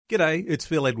G'day, it's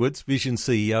Phil Edwards, Vision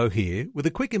CEO here, with a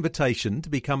quick invitation to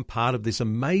become part of this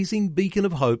amazing beacon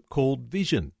of hope called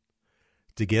Vision.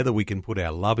 Together we can put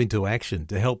our love into action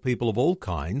to help people of all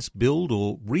kinds build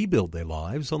or rebuild their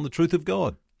lives on the truth of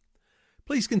God.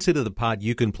 Please consider the part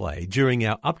you can play during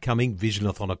our upcoming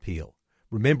Visionathon appeal,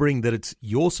 remembering that it's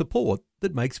your support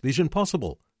that makes Vision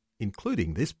possible,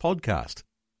 including this podcast.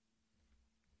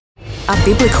 A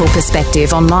biblical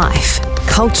perspective on life,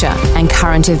 culture and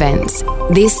current events.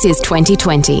 This is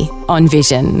 2020 on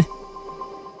Vision.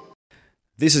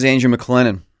 This is Andrew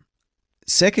McLennan.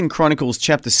 2 Chronicles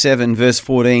chapter 7 verse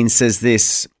 14 says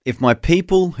this, "If my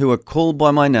people who are called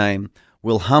by my name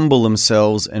will humble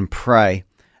themselves and pray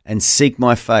and seek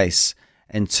my face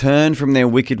and turn from their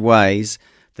wicked ways,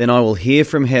 then I will hear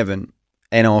from heaven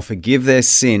and I will forgive their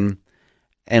sin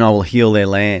and I will heal their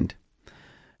land."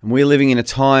 And we're living in a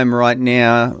time right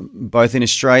now, both in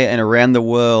Australia and around the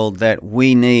world, that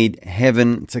we need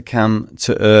heaven to come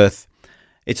to earth.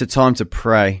 It's a time to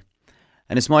pray.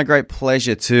 And it's my great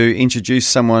pleasure to introduce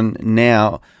someone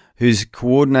now who's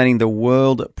coordinating the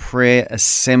World Prayer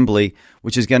Assembly,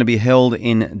 which is going to be held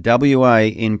in WA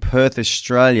in Perth,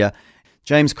 Australia.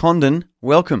 James Condon,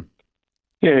 welcome.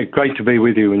 Yeah, great to be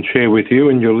with you and share with you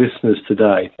and your listeners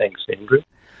today. Thanks, Andrew.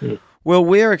 Well,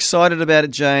 we're excited about it,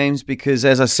 James, because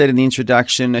as I said in the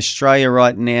introduction, Australia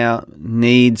right now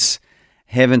needs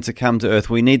heaven to come to earth.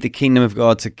 We need the kingdom of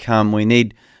God to come. We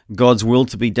need God's will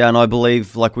to be done, I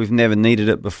believe, like we've never needed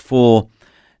it before.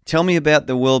 Tell me about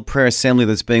the World Prayer Assembly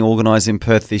that's being organised in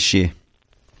Perth this year.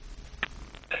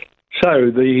 So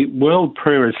the World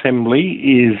Prayer Assembly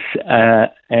is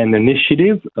an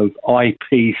initiative of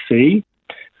IPC,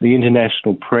 the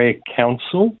International Prayer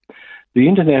Council. The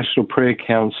International Prayer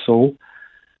Council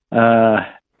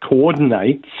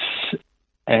coordinates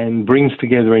and brings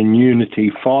together in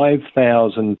unity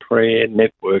 5,000 prayer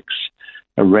networks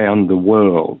around the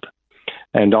world.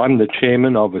 And I'm the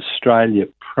chairman of Australia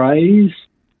Prays,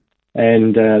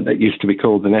 and that used to be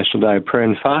called the National Day of Prayer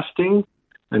and Fasting.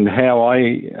 And how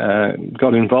I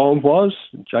got involved was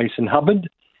Jason Hubbard,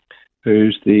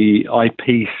 who's the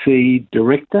IPC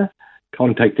director,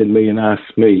 contacted me and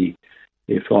asked me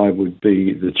if I would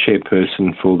be the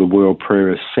chairperson for the World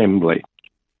Prayer Assembly.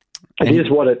 And here's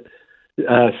what it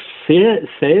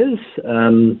says,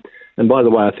 and by the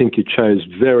way, I think you chose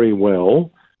very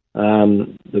well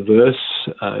the verse,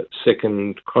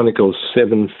 2 Chronicles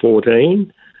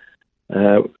 7:14,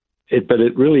 but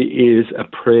it really is a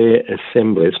prayer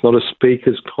assembly. It's not a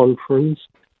speakers conference.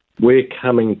 We're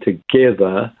coming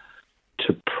together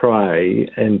to pray,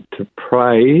 and to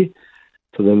pray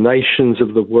for the nations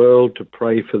of the world, to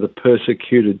pray for the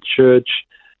persecuted church,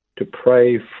 to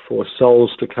pray for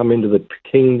souls to come into the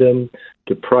kingdom,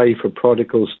 to pray for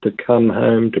prodigals to come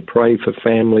home, to pray for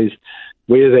families.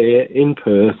 We're there in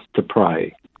Perth to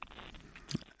pray.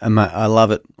 I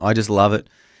love it. I just love it.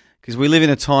 Because we live in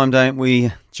a time, don't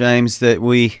we, James, that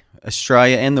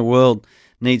Australia and the world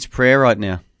needs prayer right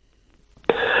now.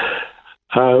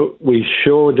 We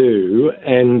sure do.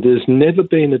 And there's never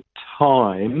been a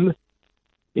time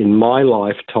in my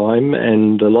lifetime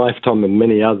and the lifetime of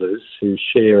many others who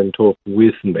share and talk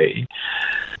with me,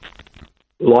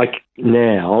 like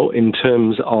now, in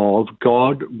terms of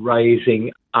God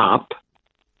raising up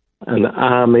an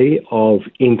army of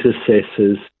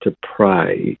intercessors to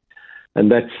pray.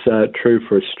 And that's true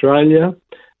for Australia,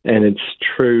 and it's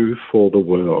true for the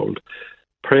world.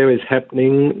 Prayer is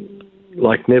happening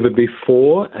like never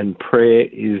before, and prayer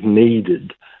is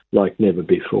needed like never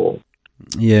before.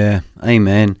 Yeah,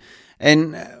 amen.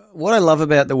 And what I love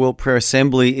about the World Prayer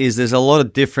Assembly is there's a lot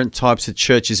of different types of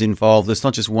churches involved. It's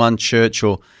not just one church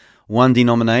or one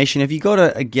denomination. Have you got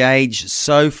a gauge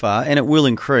so far, and it will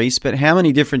increase, but how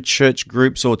many different church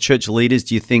groups or church leaders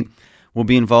do you think will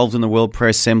be involved in the World Prayer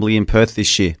Assembly in Perth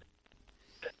this year?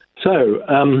 So,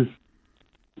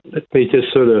 let me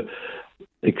just sort of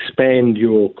expand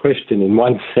your question in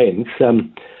one sense.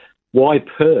 Why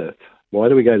Perth? Why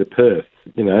do we go to Perth?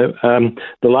 The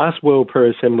last World Prayer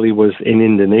Assembly was in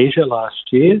Indonesia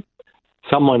last year.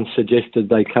 Someone suggested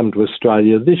they come to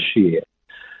Australia this year.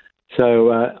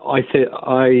 So I,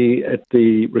 at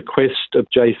the request of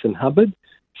Jason Hubbard,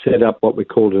 set up what we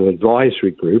called an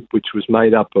advisory group, which was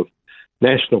made up of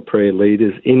national prayer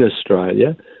leaders in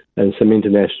Australia and some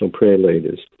international prayer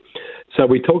leaders. So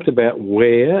we talked about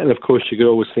where, and of course you could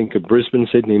always think of Brisbane,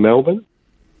 Sydney, Melbourne,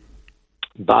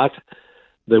 but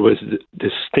there was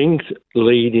distinct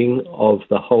leading of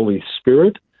the Holy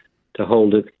Spirit to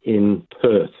hold it in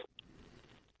Perth.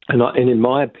 And in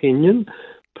my opinion,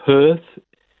 Perth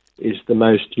is the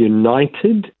most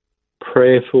united,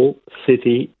 prayerful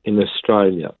city in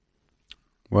Australia.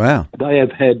 Wow.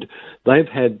 They've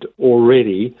had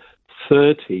already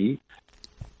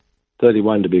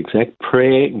 31 to be exact,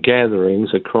 prayer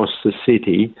gatherings across the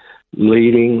city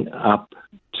leading up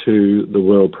to the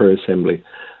World Prayer Assembly.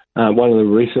 One of the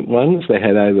recent ones, they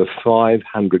had over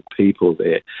 500 people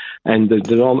there, and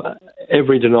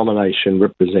every denomination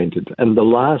represented. And the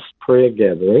last prayer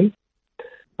gathering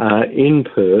in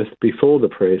Perth before the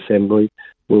prayer assembly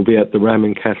will be at the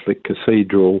Roman Catholic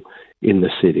Cathedral in the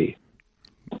city.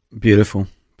 Beautiful,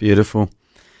 beautiful.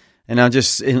 And I'm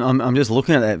just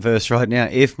looking at that verse right now.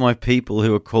 If my people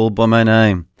who are called by my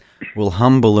name will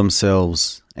humble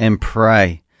themselves and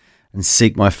pray and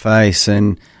seek my face.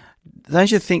 And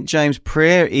don't you think, James,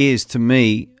 prayer is, to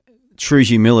me, true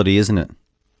humility, isn't it?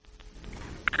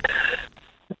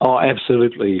 Oh,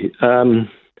 absolutely.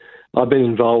 I've been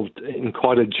involved in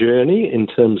quite a journey in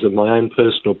terms of my own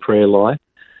personal prayer life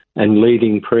and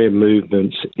leading prayer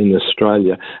movements in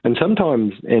Australia. And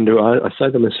sometimes, Andrew, I say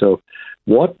to myself,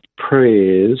 what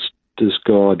prayers does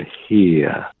God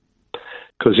hear?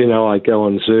 Because, I go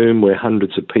on Zoom where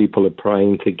hundreds of people are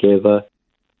praying together.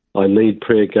 I lead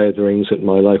prayer gatherings at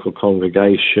my local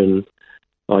congregation.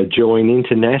 I join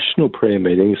international prayer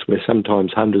meetings where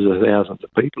sometimes hundreds of thousands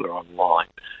of people are online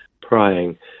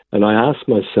praying. And I ask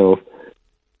myself,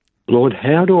 Lord,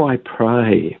 how do I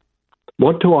pray?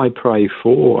 What do I pray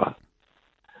for?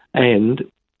 And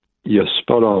you're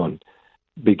spot on.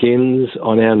 Begins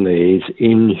on our knees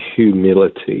in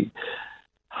humility,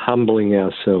 humbling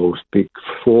ourselves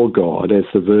before God, as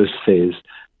the verse says,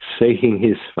 seeking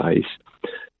his face.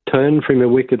 Turn from your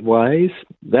wicked ways,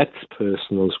 that's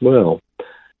personal as well.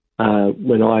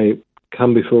 When I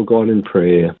come before God in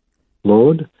prayer,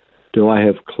 Lord, do I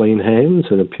have clean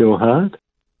hands and a pure heart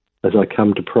as I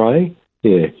come to pray?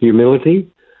 Yeah,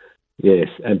 humility? Yes,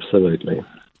 absolutely.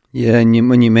 Yeah, and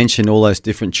when you mention all those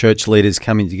different church leaders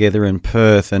coming together in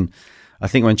Perth, and I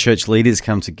think when church leaders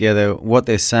come together, what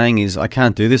they're saying is, I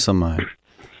can't do this on my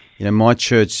own. My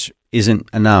church isn't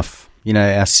enough.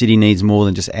 Our city needs more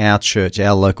than just our church,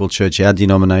 our local church, our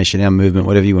denomination, our movement,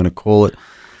 whatever you want to call it.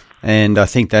 And I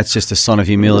think that's just a sign of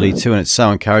humility too, and it's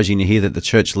so encouraging to hear that the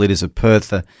church leaders of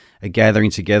Perth are gathering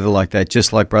together like that,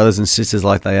 just like brothers and sisters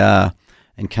like they are,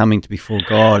 and coming to before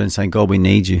God and saying, God, we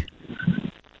need you.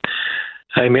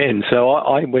 Amen. So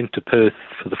I went to Perth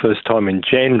for the first time in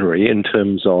January in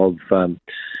terms of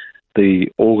the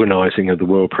organising of the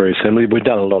World Prayer Assembly. We'd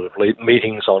done a lot of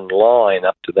meetings online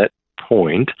up to that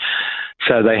point.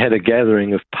 So they had a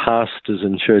gathering of pastors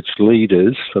and church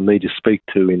leaders for me to speak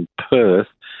to in Perth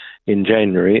in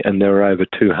January, and there were over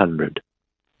 200.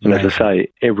 And as I say,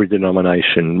 every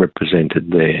denomination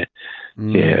represented there.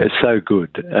 Yeah, it's so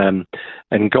good.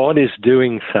 And God is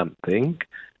doing something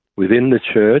within the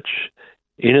church,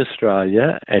 in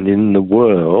Australia and in the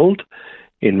world,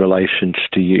 in relation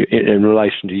to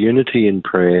unity in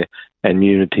prayer and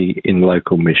unity in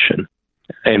local mission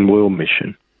and world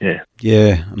mission.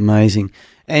 Yeah, amazing.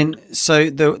 And so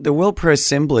the World Prayer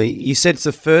Assembly, you said it's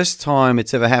the first time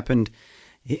it's ever happened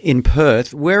in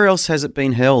Perth. Where else has it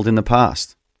been held in the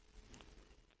past?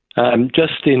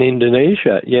 Just in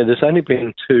Indonesia. Yeah, there's only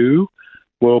been 2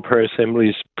 World Prayer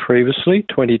Assemblies previously,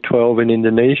 2012 in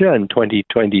Indonesia and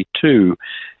 2022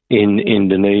 in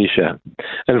Indonesia.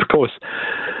 And of course,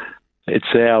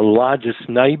 it's our largest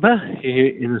neighbour here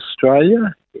in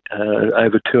Australia,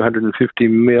 over 250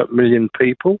 million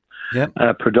people,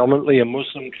 predominantly a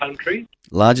Muslim country.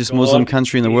 Largest Muslim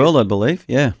country in the world, I believe,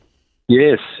 yeah.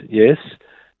 Yes,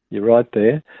 you're right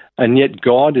there. And yet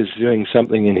God is doing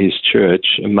something in his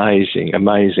church, amazing,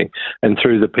 and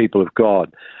through the people of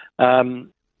God.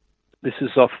 This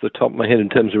is off the top of my head in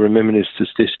terms of remembering the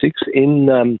statistics. In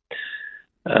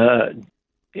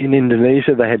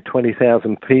Indonesia, they had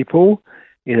 20,000 people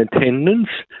in attendance,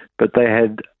 but they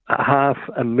had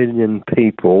 500,000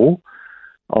 people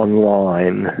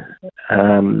online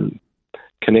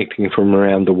connecting from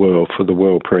around the world for the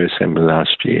World Prayer Assembly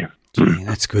last year. Gee,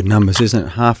 that's good numbers, isn't it?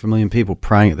 500,000 people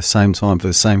praying at the same time for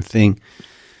the same thing.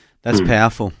 That's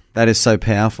powerful. That is so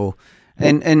powerful.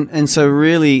 And so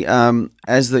really,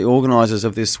 as the organisers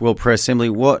of this World Prayer Assembly,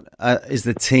 what is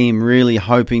the team really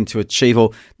hoping to achieve,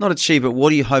 or not achieve, but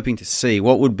what are you hoping to see?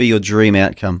 What would be your dream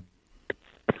outcome?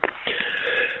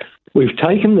 We've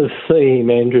taken the theme,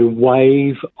 Andrew,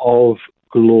 Wave of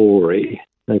Glory,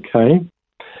 okay?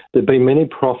 There have been many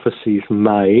prophecies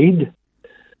made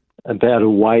about a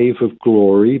wave of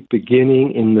glory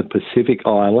beginning in the Pacific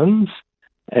Islands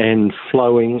and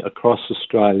flowing across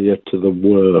Australia to the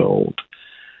world.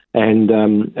 And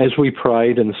as we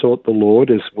prayed and sought the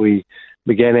Lord, as we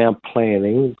began our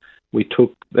planning, we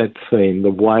took that theme,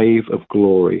 the wave of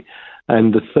glory.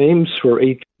 And the themes for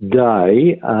each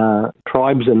day are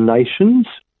tribes and nations.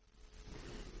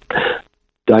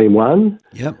 Day 1.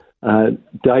 Yep.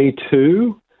 Day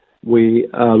 2, we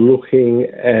are looking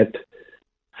at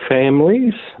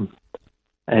families.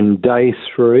 And day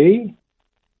 3,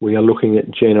 we are looking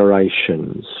at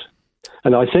generations.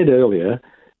 And I said earlier,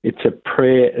 it's a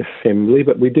prayer assembly,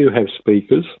 but we do have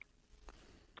speakers.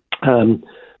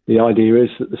 The idea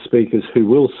is that the speakers who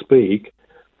will speak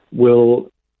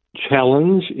will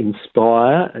challenge,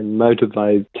 inspire, and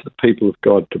motivate the people of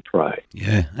God to pray.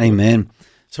 Yeah, amen.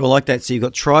 So I like that. So you've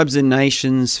got tribes and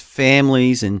nations,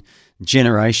 families, and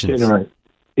generations.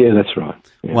 Yeah, that's right.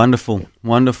 Yeah. Wonderful,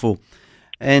 wonderful.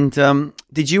 And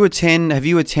have you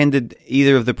attended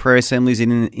either of the prayer assemblies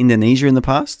in Indonesia in the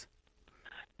past?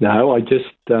 No, I just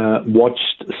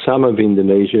watched some of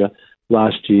Indonesia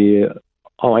last year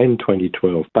and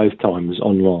 2012, both times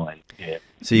online. Yeah.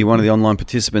 So you're one of the online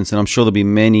participants, and I'm sure there'll be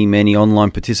many, many online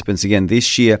participants again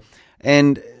this year.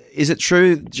 And is it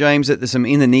true, James, that there's some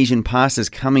Indonesian pastors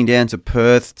coming down to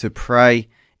Perth to pray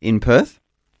in Perth?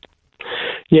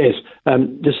 Yes. I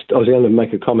was going to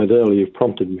make a comment earlier. You've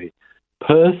prompted me.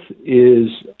 Perth is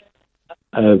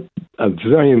a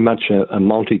very much a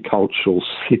multicultural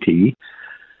city,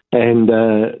 and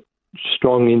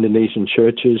strong Indonesian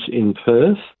churches in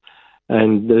Perth.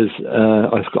 And there's,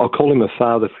 I'll call him a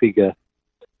father figure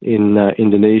in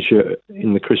Indonesia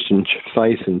in the Christian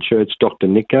faith and church, Dr.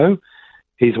 Nico.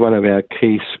 He's one of our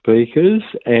key speakers,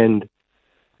 and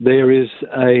there is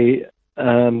a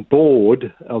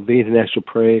board of the International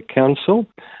Prayer Council,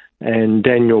 and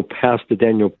Pastor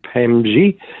Daniel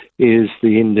Pamji is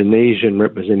the Indonesian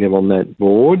representative on that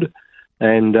board,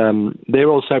 and they're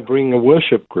also bringing a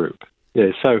worship group.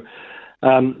 Yeah, so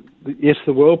yes,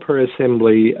 the World Prayer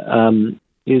Assembly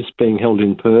is being held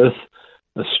in Perth,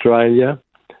 Australia,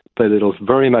 but it'll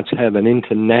very much have an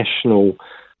international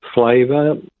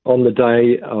flavour. On the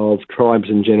day of Tribes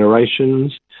and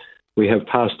Generations, we have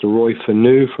Pastor Roy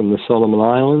Fanu from the Solomon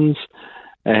Islands,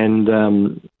 and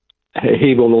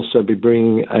he will also be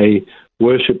bringing a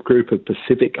worship group of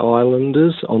Pacific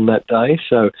Islanders on that day.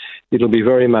 So it'll be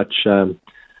very much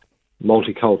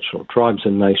multicultural, tribes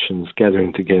and nations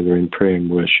gathering together in prayer and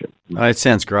worship. Oh, it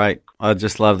sounds great. I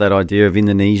just love that idea of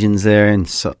Indonesians there and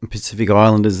Pacific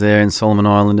Islanders there and Solomon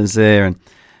Islanders there and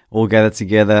all gathered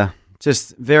together.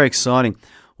 Just very exciting.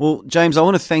 Well, James, I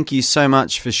want to thank you so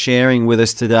much for sharing with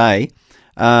us today.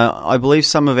 I believe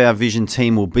some of our Vision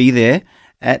team will be there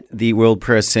at the World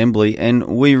Prayer Assembly, and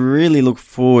we really look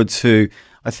forward to,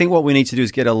 I think what we need to do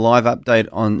is get a live update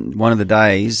on one of the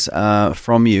days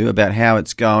from you about how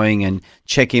it's going and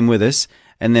check in with us.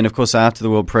 And then, of course, after the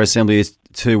World Prayer Assembly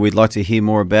too, we'd like to hear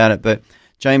more about it. But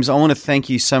James, I want to thank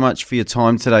you so much for your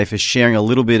time today, for sharing a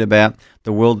little bit about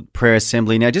the World Prayer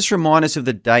Assembly. Now, just remind us of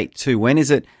the date too. When is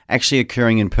it actually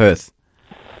occurring in Perth?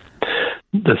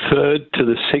 The 3rd to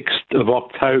the 6th of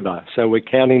October. So we're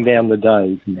counting down the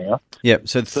days now. Yep,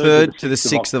 so 3rd to the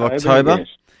 6th of October. Yes.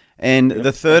 And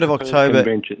the 3rd of October.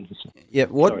 Yeah,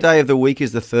 what day of the week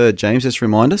is the 3rd, James? Just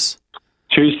remind us.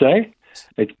 Tuesday.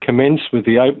 It commenced with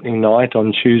the opening night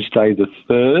on Tuesday the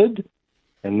 3rd,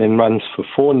 and then runs for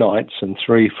 4 nights and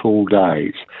 3 full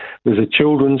days. There's a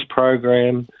children's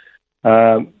program.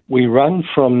 We run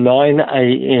from 9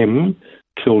 a.m.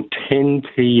 till 10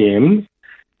 p.m.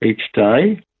 each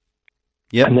day.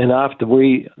 Yep. And then after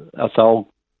us old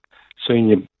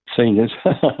seniors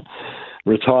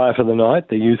retire for the night,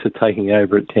 the youth are taking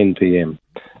over at 10 p.m.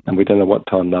 And we don't know what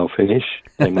time they'll finish.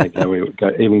 They may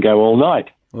even go all night.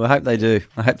 Well, I hope they do.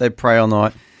 I hope they pray all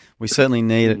night. We certainly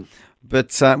need it.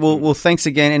 But, well, thanks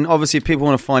again. And obviously, if people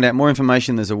want to find out more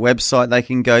information, there's a website they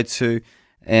can go to,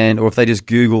 or if they just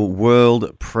Google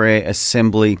World Prayer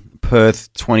Assembly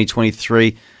Perth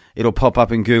 2023, it'll pop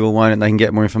up in Google, won't it? And they can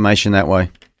get more information that way.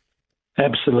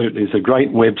 Absolutely. It's a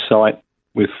great website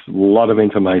with a lot of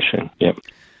information. Yep.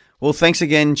 Well, thanks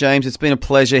again, James. It's been a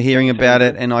pleasure hearing about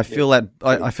it, and I feel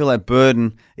that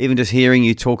burden even just hearing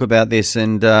you talk about this,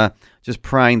 and just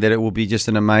praying that it will be just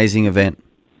an amazing event.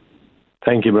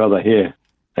 Thank you, brother. Yeah.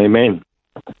 Amen.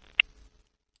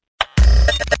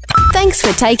 Thanks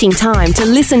for taking time to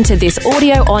listen to this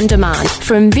audio on demand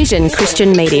from Vision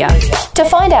Christian Media. To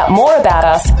find out more about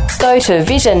us, go to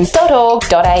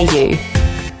vision.org.au.